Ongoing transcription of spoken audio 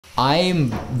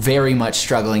I'm very much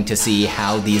struggling to see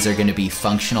how these are gonna be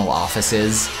functional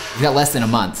offices. We've got less than a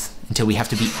month until we have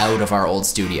to be out of our old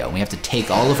studio. We have to take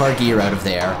all of our gear out of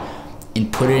there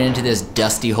and put it into this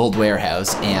dusty old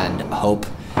warehouse and hope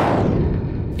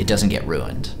it doesn't get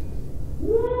ruined.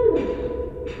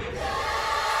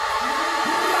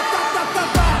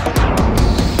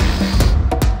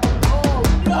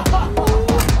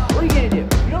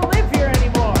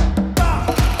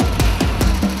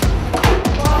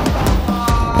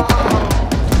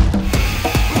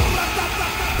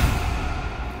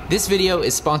 This video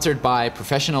is sponsored by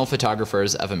Professional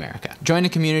Photographers of America. Join a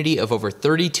community of over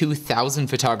 32,000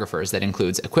 photographers that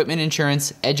includes equipment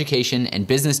insurance, education, and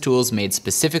business tools made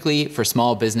specifically for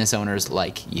small business owners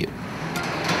like you.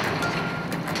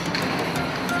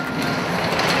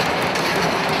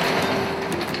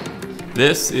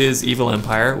 This is Evil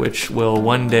Empire, which will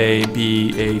one day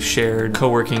be a shared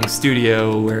co-working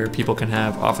studio where people can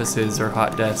have offices or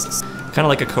hot desks. Kind of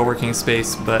like a co-working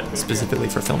space, but specifically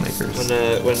for filmmakers.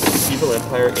 When Evil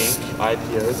Empire Inc.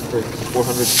 IPOs for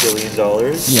 $400 billion,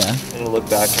 yeah, I'm gonna look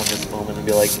back on this moment and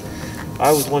be like,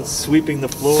 I was once sweeping the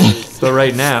floors. But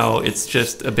right now, it's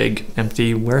just a big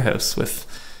empty warehouse with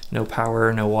no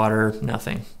power, no water,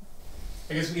 nothing.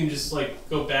 I guess we can just like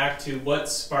go back to what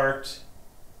sparked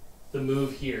the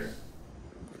move here.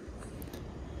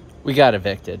 We got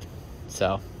evicted,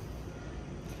 so.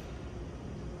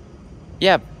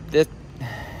 Yeah,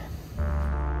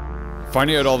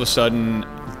 Finding out all of a sudden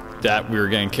that we were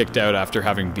getting kicked out after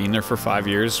having been there for 5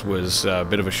 years was a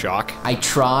bit of a shock. I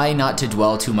try not to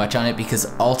dwell too much on it because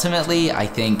ultimately I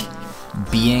think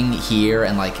being here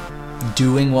and like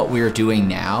doing what we're doing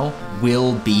now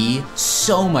will be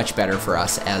so much better for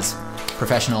us as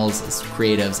professionals, as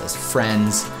creatives, as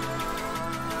friends.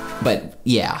 But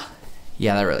yeah,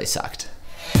 that really sucked.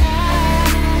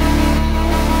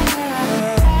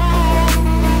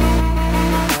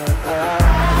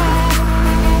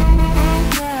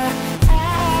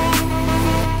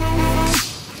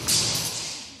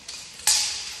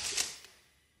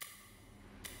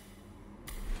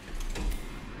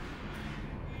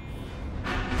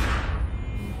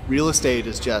 Real estate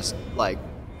is just like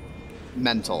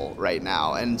mental right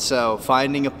now, and so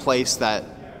finding a place that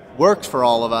worked for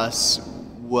all of us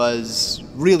was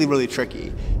really, really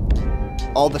tricky.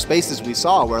 All the spaces we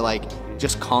saw were like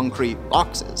just concrete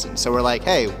boxes, and so we're like,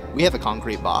 hey, we have a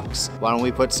concrete box. Why don't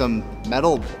we put some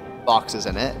metal boxes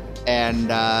in it and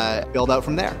build out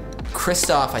from there?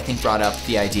 Christoph, I think, brought up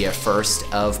the idea first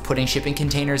of putting shipping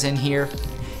containers in here.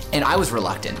 And I was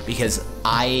reluctant because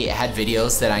I had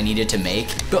videos that I needed to make.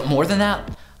 But more than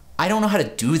that, I don't know how to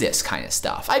do this kind of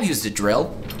stuff. I've used a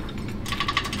drill.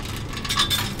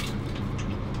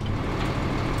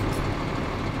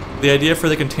 The idea for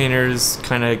the containers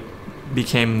kind of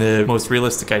became the most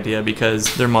realistic idea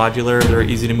because they're modular, they're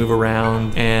easy to move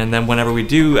around, and then whenever we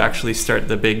do actually start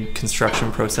the big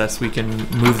construction process, we can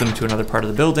move them to another part of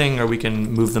the building or we can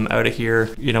move them out of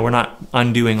here. You know, we're not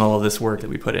undoing all of this work that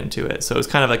we put into it. So it was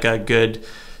kind of like a good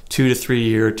 2 to 3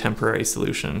 year temporary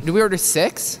solution. Did we order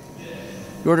 6?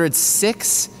 We ordered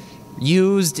 6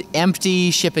 used,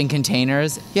 empty shipping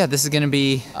containers. Yeah, this is gonna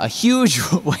be a huge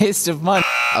waste of money.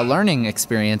 A learning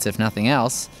experience, if nothing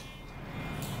else.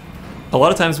 A lot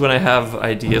of times when I have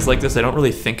ideas like this, I don't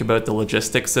really think about the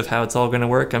logistics of how it's all going to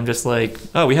work. I'm just like,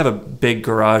 oh, we have a big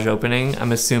garage opening.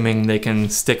 I'm assuming they can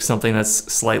stick something that's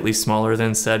slightly smaller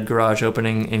than said garage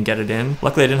opening and get it in.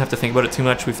 Luckily, I didn't have to think about it too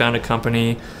much. We found a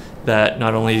company that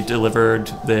not only delivered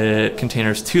the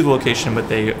containers to the location, but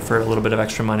they, for a little bit of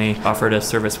extra money, offered a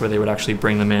service where they would actually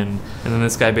bring them in. And then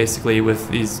this guy basically, with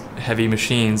these heavy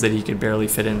machines that he could barely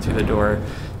fit in through the door,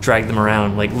 dragged them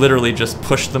around, like literally just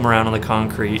pushed them around on the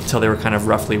concrete till they were kind of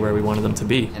roughly where we wanted them to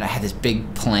be. And I had this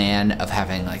big plan of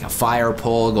having like a fire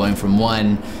pole going from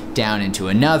one down into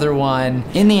another one.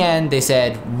 In the end, they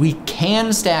said, we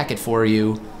can stack it for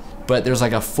you, but there's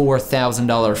like a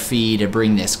 $4,000 fee to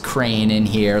bring this crane in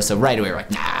here. So right away we're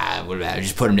like, nah, what about it?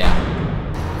 Just put them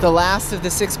down. The last of the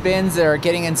 6 bins that are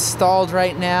getting installed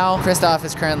right now. Christoph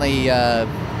is currently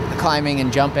climbing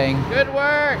and jumping. Good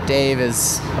work. Dave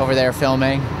is over there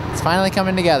filming. It's finally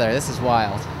coming together. This is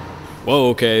wild. Whoa,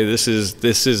 okay, this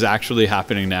is actually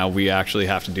happening now. We actually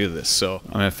have to do this. So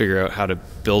I'm gonna figure out how to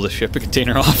build a shipping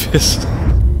container office.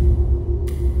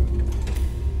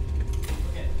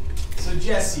 Okay, so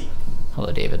Jesse.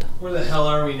 Hello, David. Where the hell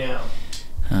are we now?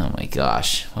 Oh my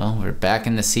gosh. Well, we're back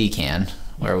in the sea can,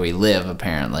 where we live,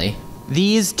 apparently.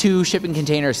 These 2 shipping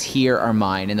containers here are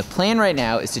mine, and the plan right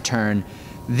now is to turn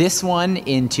this one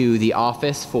into the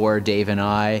office for Dave and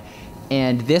I,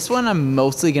 and this one I'm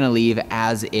mostly gonna leave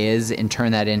as is and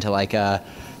turn that into like a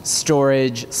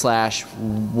storage slash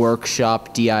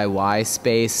workshop DIY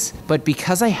space. But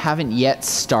because I haven't yet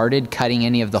started cutting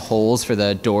any of the holes for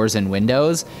the doors and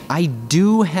windows, I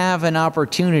do have an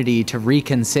opportunity to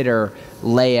reconsider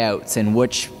layouts and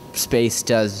which space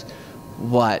does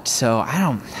what. So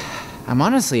I'm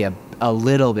honestly a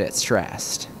little bit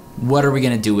stressed. What are we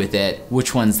gonna do with it?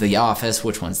 Which one's the office?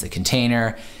 Which one's the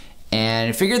container? And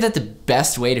I figured that the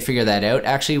best way to figure that out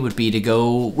actually would be to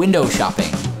go window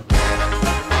shopping.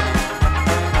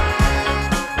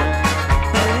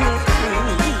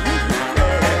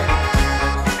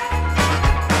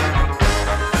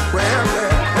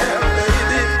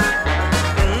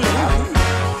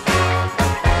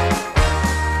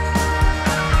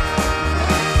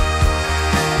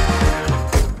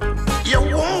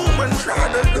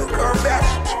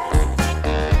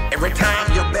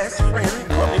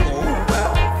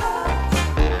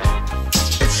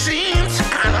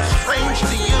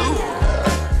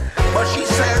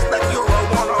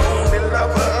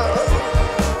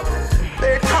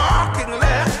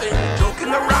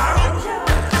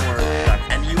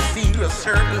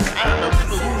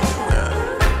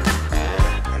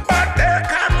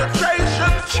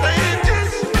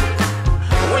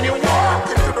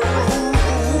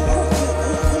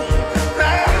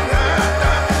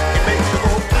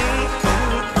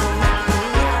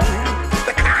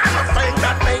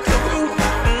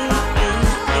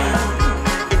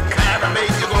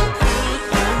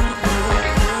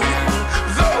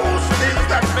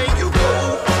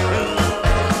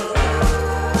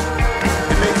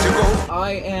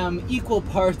 Equal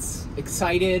parts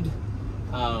excited,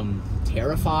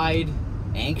 terrified,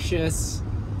 anxious,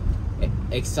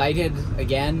 excited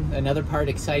again, another part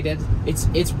excited.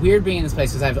 It's weird being in this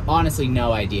place because I have honestly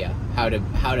no idea how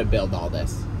to build all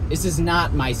this. This is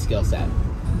not my skill set.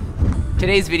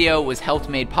 Today's video was helped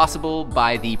made possible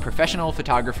by the Professional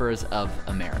Photographers of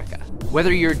America.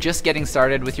 Whether you're just getting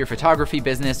started with your photography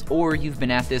business or you've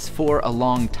been at this for a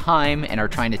long time and are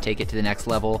trying to take it to the next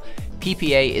level,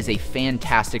 PPA is a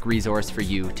fantastic resource for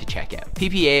you to check out.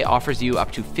 PPA offers you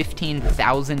up to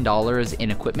 $15,000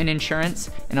 in equipment insurance,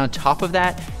 and on top of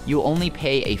that, you'll only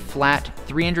pay a flat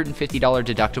 $350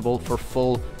 deductible for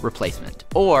full replacement.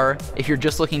 Or if you're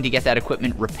just looking to get that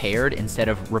equipment repaired instead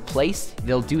of replaced,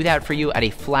 they'll do that for you at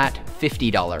a flat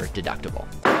 $50 deductible.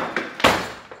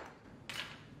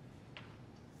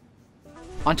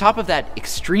 On top of that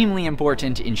extremely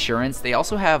important insurance, they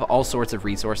also have all sorts of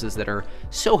resources that are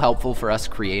so helpful for us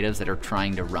creatives that are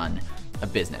trying to run a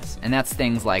business. And that's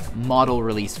things like model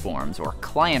release forms or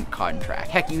client contract.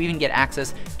 Heck, you even get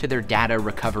access to their data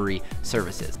recovery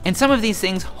services. And some of these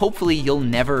things, hopefully you'll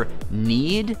never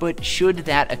need, but should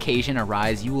that occasion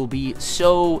arise, you will be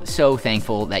so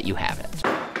thankful that you have it.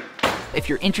 If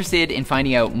you're interested in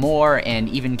finding out more and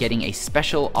even getting a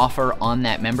special offer on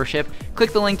that membership,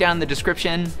 click the link down in the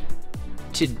description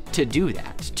to do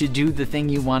that, to do the thing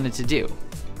you wanted to do.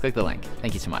 Click the link.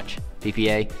 Thank you so much.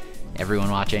 PPA,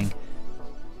 everyone watching,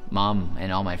 Mom,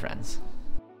 and all my friends.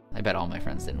 I bet all my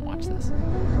friends didn't watch this.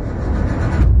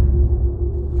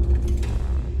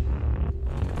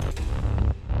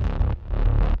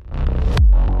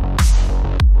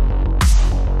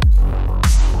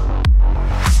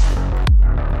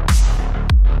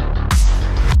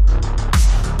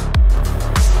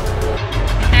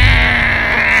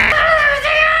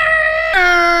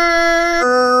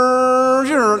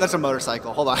 That's a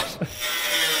motorcycle. Hold on.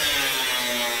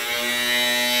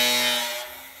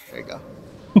 There you go.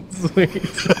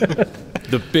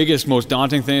 The biggest, most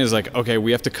daunting thing is like, okay,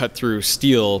 we have to cut through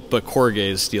steel, but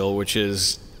corrugated steel, which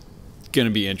is going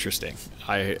to be interesting.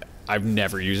 I've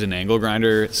never used an angle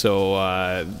grinder,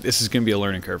 so this is going to be a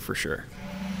learning curve for sure.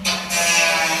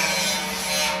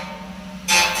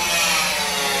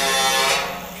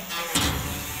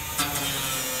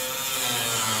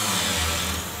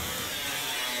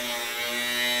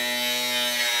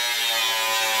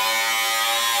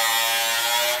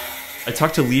 I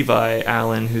talked to Levi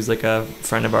Allen, who's like a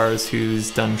friend of ours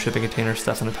who's done shipping container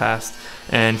stuff in the past,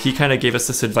 and he kind of gave us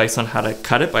this advice on how to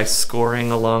cut it by scoring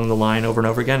along the line over and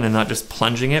over again and not just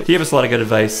plunging it. He gave us a lot of good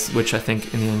advice, which I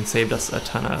think in the end saved us a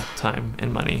ton of time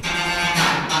and money.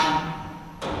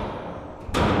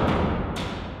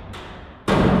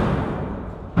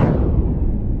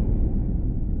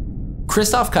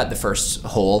 Christoph cut the first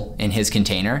hole in his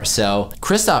container, so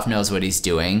Christoph knows what he's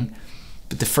doing.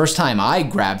 But the first time I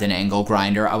grabbed an angle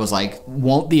grinder, I was like,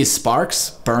 won't these sparks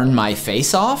burn my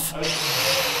face off? I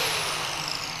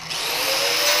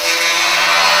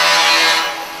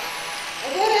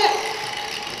did it!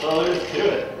 Well, let's do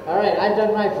it. All right, I've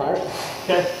done my part.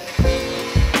 Okay.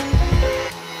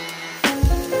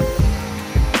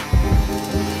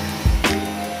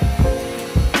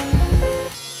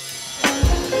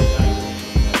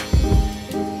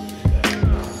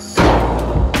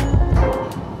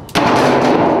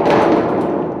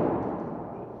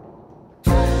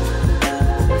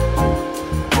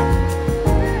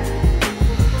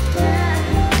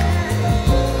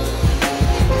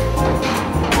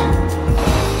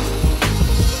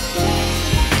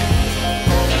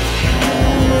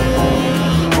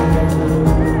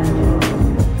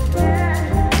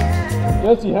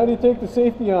 Jesse, how do you take the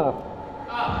safety off?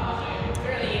 Oh,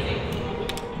 fairly easy.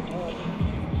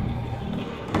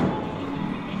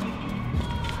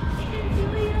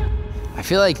 I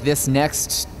feel like this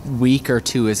next week or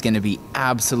two is going to be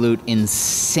absolute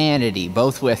insanity,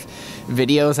 both with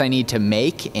videos I need to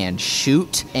make and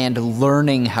shoot and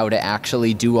learning how to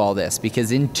actually do all this,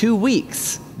 because in 2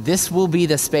 weeks, this will be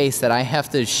the space that I have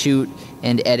to shoot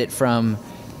and edit from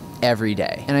every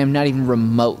day. And I'm not even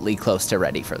remotely close to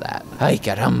ready for that. Ay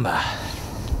caramba.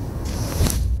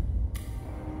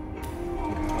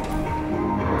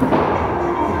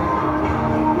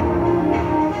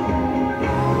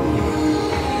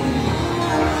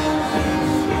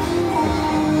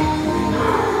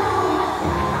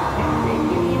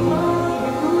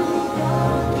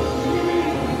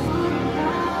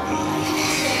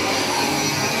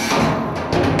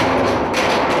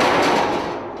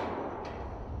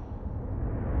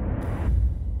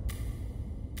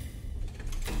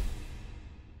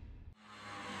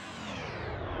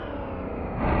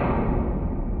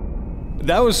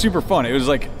 That was super fun. It was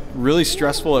like really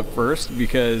stressful at first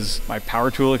because my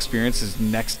power tool experience is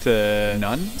next to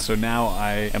none. So now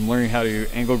I am learning how to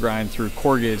angle grind through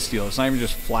corrugated steel. It's not even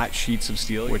just flat sheets of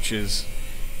steel, which is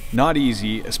not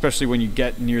easy, especially when you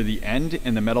get near the end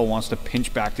and the metal wants to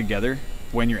pinch back together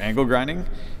when you're angle grinding.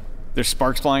 There's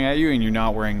sparks flying at you and you're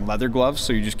not wearing leather gloves,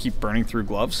 so you just keep burning through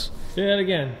gloves. Say that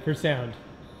again for sound.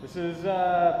 This is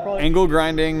probably... Angle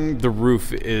grinding the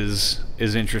roof is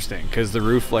interesting because the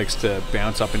roof likes to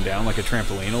bounce up and down like a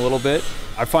trampoline a little bit.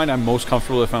 I find I'm most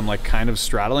comfortable if I'm like kind of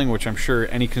straddling, which I'm sure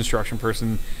any construction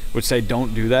person would say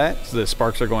don't do that. So the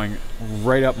sparks are going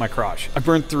right up my crotch. I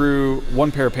burned through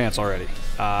 1 pair of pants already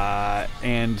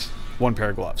and 1 pair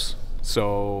of gloves.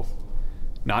 So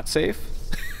not safe.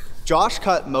 Josh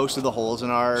cut most of the holes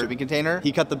in our shipping container.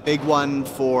 He cut the big one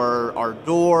for our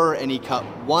door, and he cut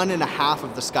 1.5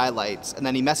 of the skylights. And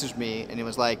then he messaged me and he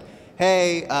was like,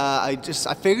 hey, I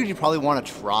figured you probably want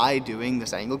to try doing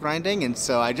this angle grinding, and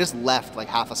so I just left like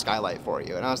half a skylight for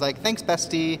you. And I was like, thanks,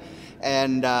 bestie.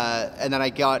 And then I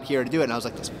got here to do it, and I was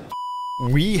like, this.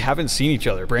 We haven't seen each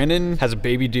other. Brandon has a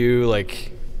baby due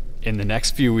like in the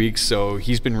next few weeks, so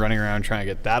he's been running around trying to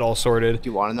get that all sorted. Do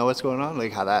you want to know what's going on?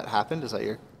 Like how that happened? Is that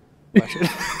your question?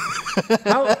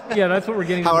 Yeah, that's what we're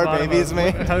getting. How our baby is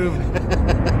made.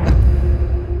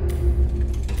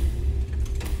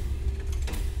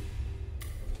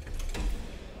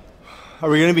 Are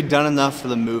we gonna be done enough for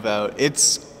the move out?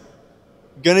 It's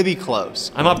gonna be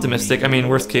close. I'm optimistic. I mean,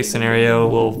 worst case scenario,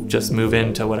 we'll just move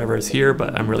into whatever is here,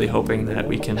 but I'm really hoping that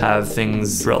we can have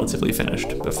things relatively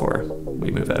finished before we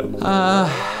move out.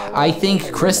 I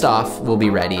think Christoph will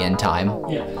be ready in time.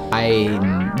 Yeah.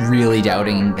 I'm really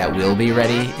doubting that we'll be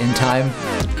ready in time.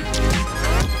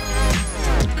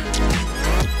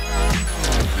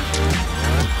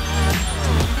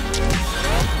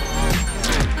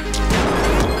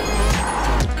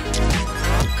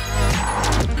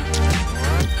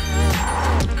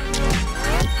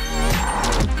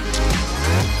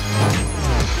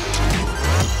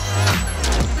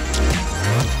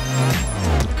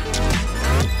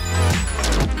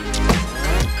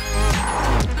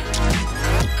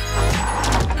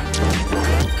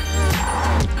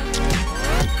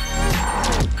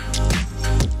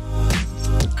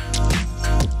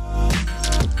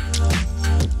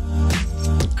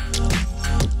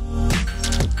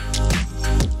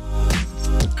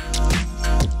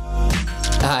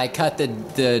 I cut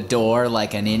the door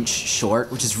like 1 inch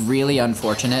short, which is really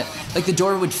unfortunate. Like the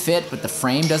door would fit, but the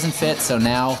frame doesn't fit, so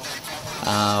now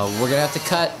we're gonna have to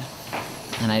cut,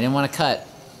 and I didn't want to cut.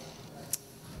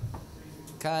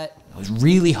 Cut. I was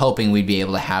really hoping we'd be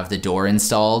able to have the door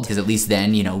installed, because at least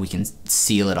then, you know, we can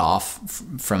seal it off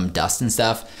from dust and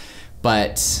stuff,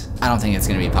 but I don't think it's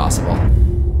gonna be possible.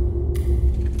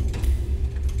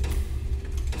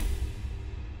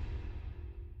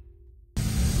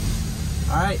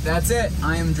 All right, that's it.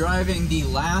 I am driving the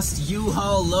last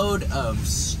U-Haul load of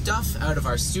stuff out of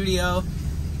our studio,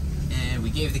 and we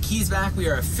gave the keys back. We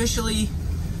are officially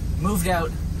moved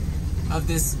out of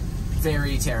this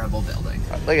very terrible building.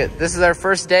 Look at this is our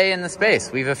first day in the space.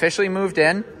 We've officially moved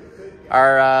in.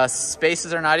 Our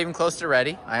spaces are not even close to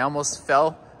ready. I almost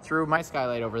fell through my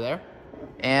skylight over there,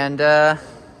 and I'm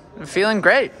feeling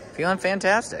great, feeling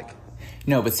fantastic.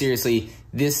 No, but seriously,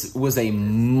 this was a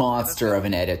monster of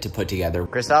an edit to put together.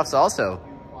 Christoph's also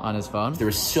on his phone. There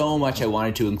was so much I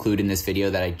wanted to include in this video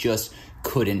that I just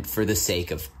couldn't for the sake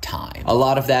of time. A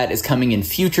lot of that is coming in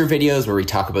future videos where we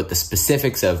talk about the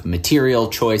specifics of material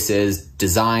choices,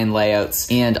 design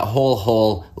layouts, and a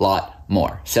whole lot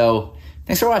more. So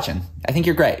thanks for watching. I think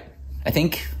you're great. I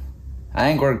think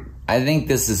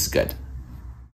this is good.